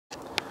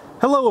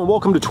Hello and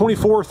welcome to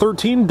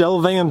 2413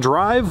 Delavan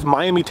Drive,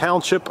 Miami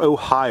Township,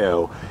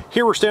 Ohio.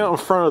 Here we're standing out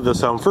in front of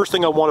this home. First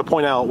thing I want to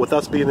point out, with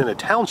us being in a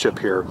township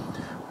here,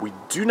 we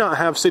do not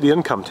have city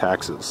income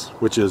taxes,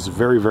 which is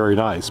very, very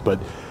nice. But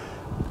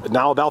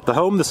now about the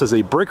home, this is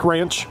a brick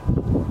ranch,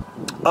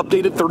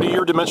 updated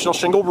 30-year dimensional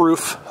shingle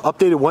roof,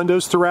 updated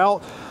windows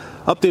throughout,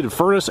 updated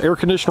furnace, air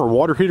conditioner,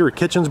 water heater,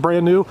 kitchen's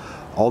brand new.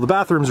 All the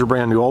bathrooms are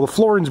brand new, all the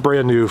flooring's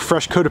brand new,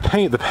 fresh coat of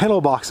paint, the panel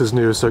box is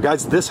new. So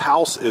guys, this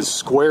house is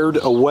squared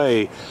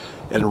away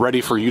and ready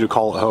for you to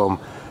call it home.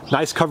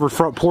 Nice covered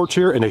front porch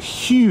here and a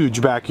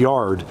huge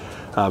backyard.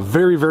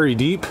 Very, very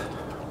deep.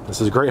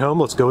 This is a great home.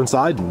 Let's go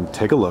inside and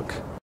take a look.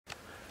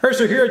 All right,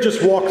 so here I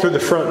just walked through the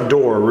front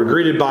door. We're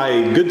greeted by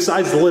a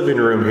good-sized living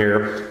room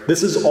here.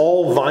 This is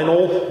all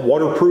vinyl,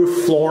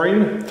 waterproof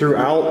flooring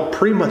throughout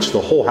pretty much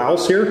the whole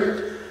house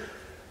here.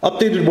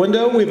 Updated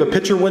window, we have a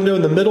picture window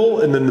in the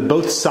middle and then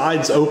both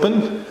sides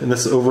open, and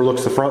this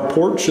overlooks the front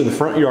porch and the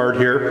front yard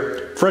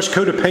here. Fresh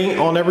coat of paint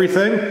on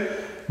everything,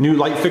 new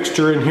light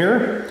fixture in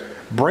here,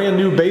 brand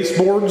new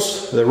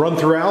baseboards that run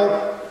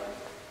throughout.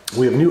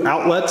 We have new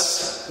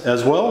outlets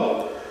as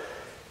well.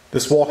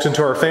 This walks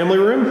into our family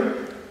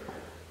room,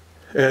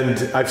 and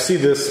I've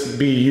seen this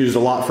be used a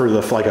lot for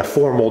like a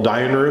formal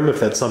dining room if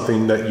that's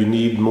something that you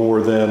need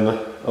more than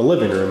a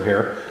living room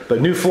here.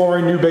 But new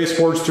flooring, new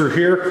baseboards through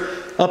here.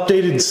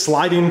 Updated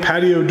sliding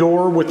patio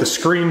door with the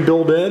screen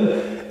built in,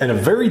 and a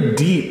very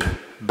deep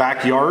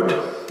backyard.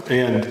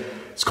 And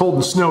it's cold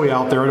and snowy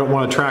out there. I don't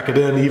want to track it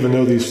in, even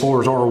though these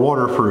floors are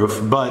waterproof.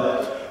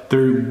 But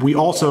we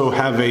also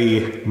have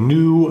a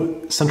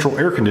new central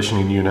air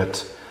conditioning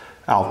unit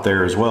out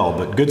there as well.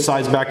 But good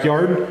sized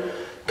backyard,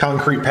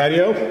 concrete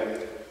patio.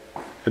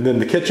 And then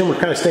the kitchen, we're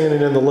kind of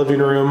standing in the living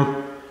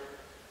room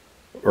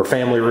or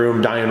family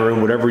room, dining room,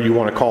 whatever you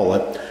want to call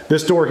it.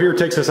 This door here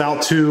takes us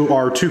out to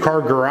our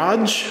two-car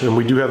garage, and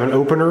we do have an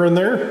opener in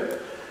there.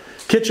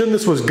 Kitchen,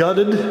 this was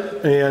gutted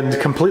and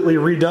completely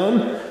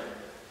redone.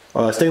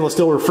 Stainless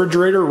steel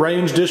refrigerator,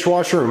 range,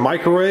 dishwasher, and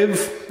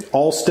microwave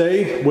all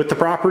stay with the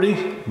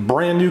property.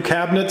 Brand new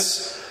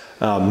cabinets,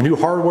 new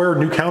hardware,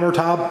 new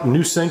countertop,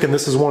 new sink, and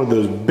this is one of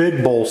those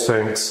big bowl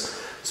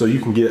sinks, so you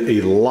can get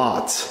a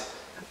lot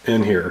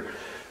in here.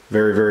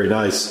 Very, very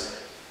nice.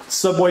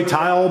 Subway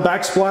tile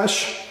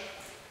backsplash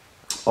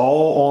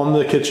all on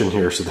the kitchen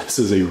here. So this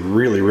is a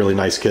really, really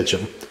nice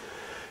kitchen.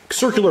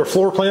 Circular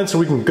floor plan, so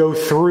we can go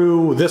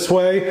through this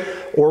way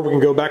or we can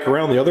go back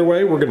around the other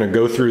way. We're going to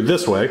go through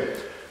this way.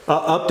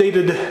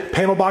 Updated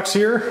panel box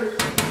here.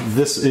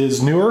 This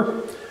is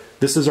newer.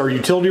 This is our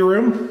utility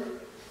room.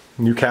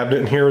 New cabinet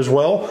in here as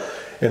well.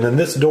 And then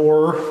this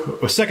door,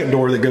 a second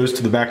door that goes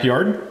to the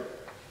backyard.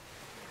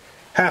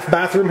 Half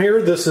bathroom here.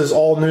 This is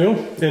all new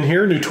in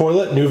here. New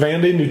toilet, new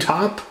vanity, new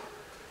top.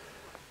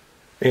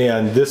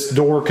 And this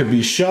door could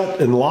be shut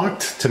and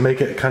locked to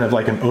make it kind of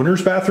like an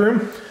owner's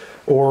bathroom,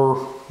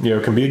 or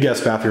it can be a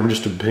guest bathroom,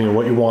 just depending on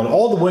what you want.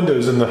 All the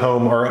windows in the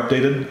home are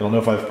updated. I don't know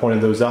if I've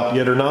pointed those out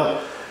yet or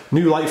not.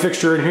 New light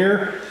fixture in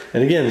here.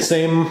 And again,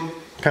 same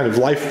kind of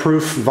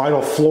life-proof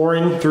vinyl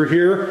flooring through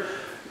here.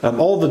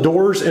 All the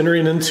doors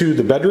entering into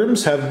the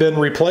bedrooms have been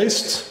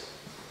replaced,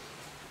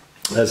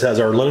 as has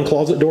our linen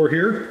closet door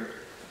here.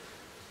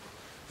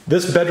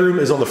 This bedroom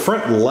is on the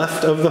front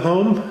left of the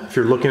home, if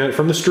you're looking at it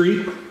from the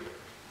street.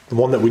 The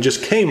one that we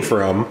just came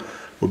from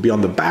would be on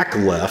the back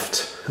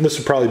left, and this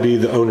would probably be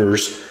the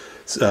owner's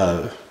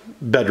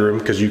bedroom,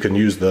 because you can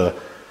use the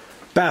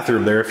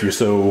bathroom there if you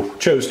so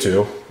chose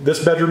to.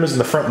 This bedroom is in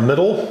the front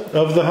middle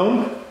of the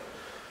home.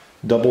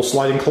 Double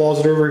sliding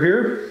closet over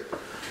here.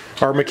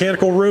 Our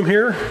mechanical room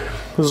here,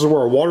 this is where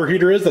our water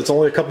heater is. That's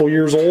only a couple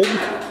years old.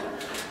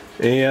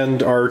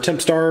 And our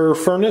Tempstar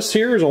furnace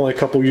here is only a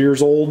couple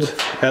years old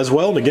as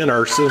well. And again,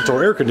 our central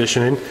air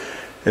conditioning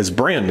is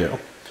brand new.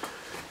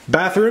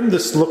 Bathroom,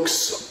 this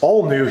looks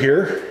all new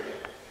here.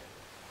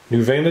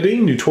 New vanity,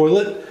 new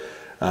toilet,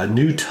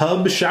 new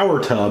tub,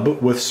 shower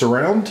tub with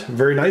surround.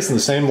 Very nice, and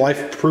the same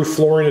life-proof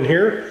flooring in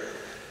here.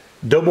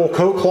 Double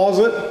coat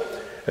closet,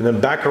 and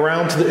then back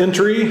around to the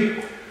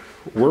entry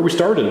where we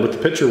started with the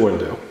picture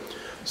window.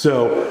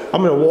 So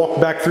I'm going to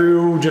walk back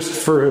through just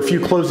for a few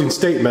closing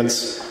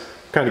statements,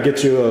 kind of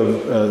get you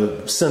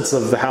a sense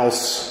of the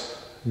house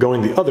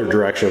going the other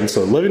direction.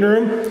 So living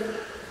room.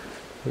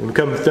 We're going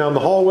to come down the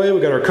hallway. We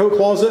got our coat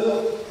closet.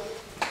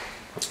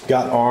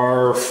 Got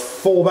our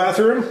full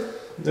bathroom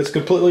that's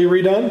completely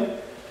redone.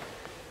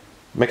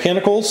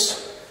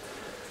 Mechanicals.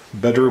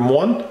 Bedroom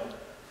 1.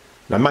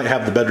 I might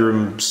have the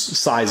bedroom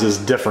sizes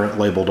different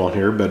labeled on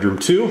here. Bedroom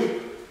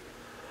 2.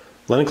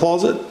 Linen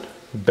closet.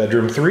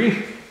 Bedroom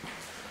 3.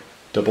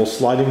 Double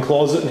sliding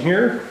closet in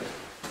here.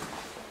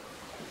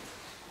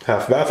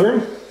 Half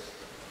bathroom.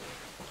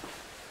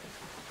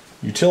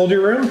 Utility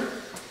room.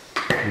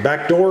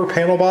 Back door,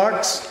 panel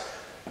box,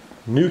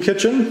 new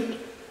kitchen,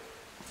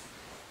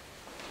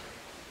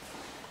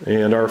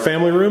 and our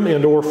family room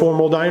and or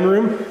formal dining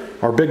room,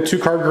 our big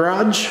two-car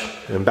garage,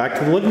 and back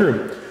to the living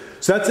room.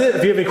 So that's it.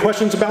 If you have any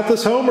questions about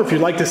this home, or if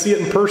you'd like to see it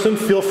in person,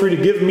 feel free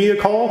to give me a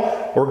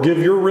call or give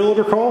your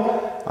realtor a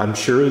call. I'm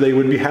sure they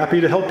would be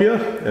happy to help you.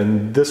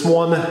 And this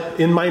one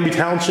in Miami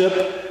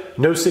Township,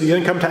 no city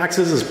income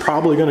taxes, is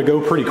probably going to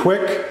go pretty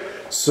quick.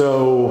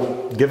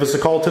 So give us a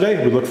call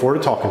today. We look forward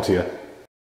to talking to you.